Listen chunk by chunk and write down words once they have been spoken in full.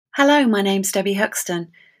Hello, my name's Debbie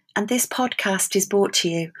Huxton, and this podcast is brought to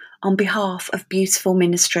you on behalf of Beautiful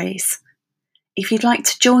Ministries. If you'd like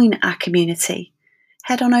to join our community,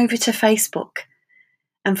 head on over to Facebook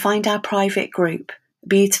and find our private group,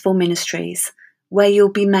 Beautiful Ministries, where you'll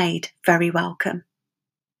be made very welcome.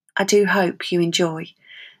 I do hope you enjoy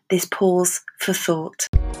this pause for thought.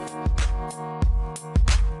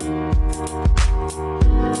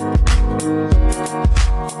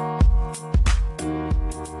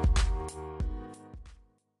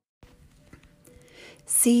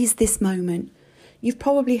 Seize this moment. You've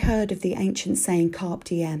probably heard of the ancient saying Carpe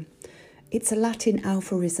diem. It's a Latin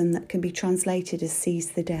aphorism that can be translated as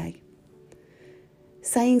seize the day.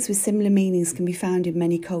 Sayings with similar meanings can be found in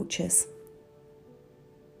many cultures.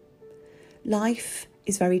 Life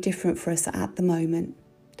is very different for us at the moment,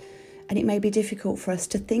 and it may be difficult for us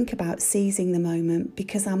to think about seizing the moment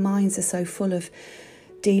because our minds are so full of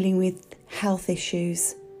dealing with health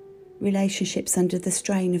issues, relationships under the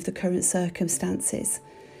strain of the current circumstances,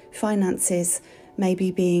 finances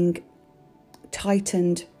maybe being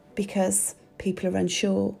tightened because people are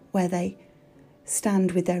unsure where they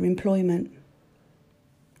stand with their employment.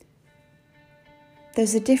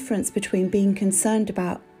 There's a difference between being concerned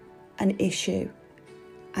about an issue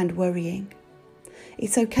and worrying.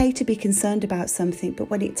 It's okay to be concerned about something, but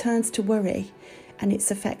when it turns to worry and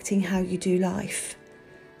it's affecting how you do life,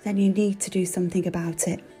 then you need to do something about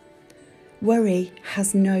it. Worry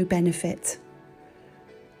has no benefit.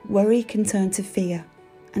 Worry can turn to fear,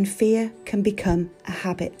 and fear can become a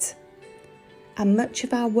habit. And much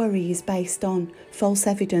of our worry is based on false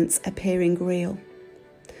evidence appearing real.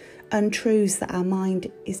 Untruths that our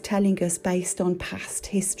mind is telling us based on past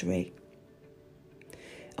history.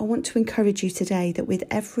 I want to encourage you today that with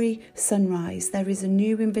every sunrise, there is a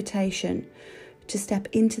new invitation to step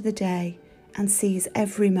into the day and seize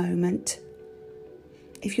every moment.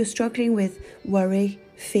 If you're struggling with worry,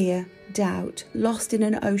 fear, doubt, lost in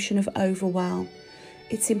an ocean of overwhelm,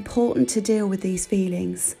 it's important to deal with these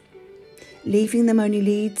feelings. Leaving them only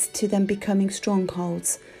leads to them becoming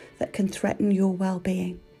strongholds that can threaten your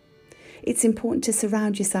well-being. It's important to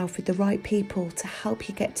surround yourself with the right people to help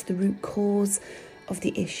you get to the root cause of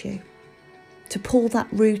the issue, to pull that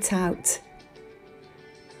root out,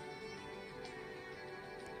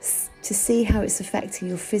 to see how it's affecting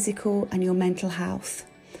your physical and your mental health,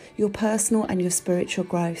 your personal and your spiritual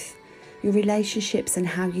growth, your relationships and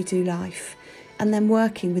how you do life, and then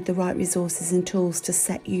working with the right resources and tools to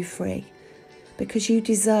set you free, because you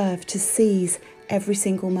deserve to seize every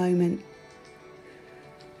single moment.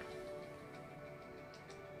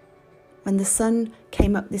 When the sun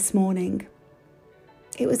came up this morning,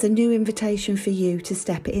 it was a new invitation for you to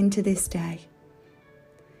step into this day.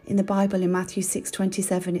 In the Bible, in Matthew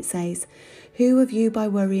 6:27, it says, "Who of you by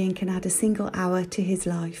worrying can add a single hour to his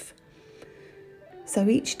life?" So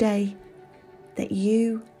each day that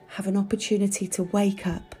you have an opportunity to wake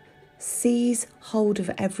up, seize hold of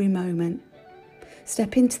every moment.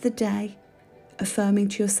 Step into the day, affirming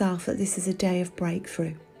to yourself that this is a day of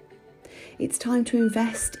breakthrough. It's time to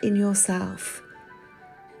invest in yourself,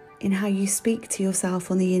 in how you speak to yourself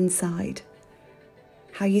on the inside.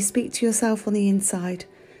 How you speak to yourself on the inside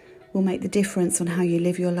will make the difference on how you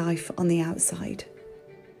live your life on the outside.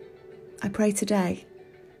 I pray today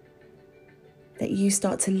that you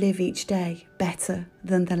start to live each day better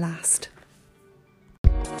than the last.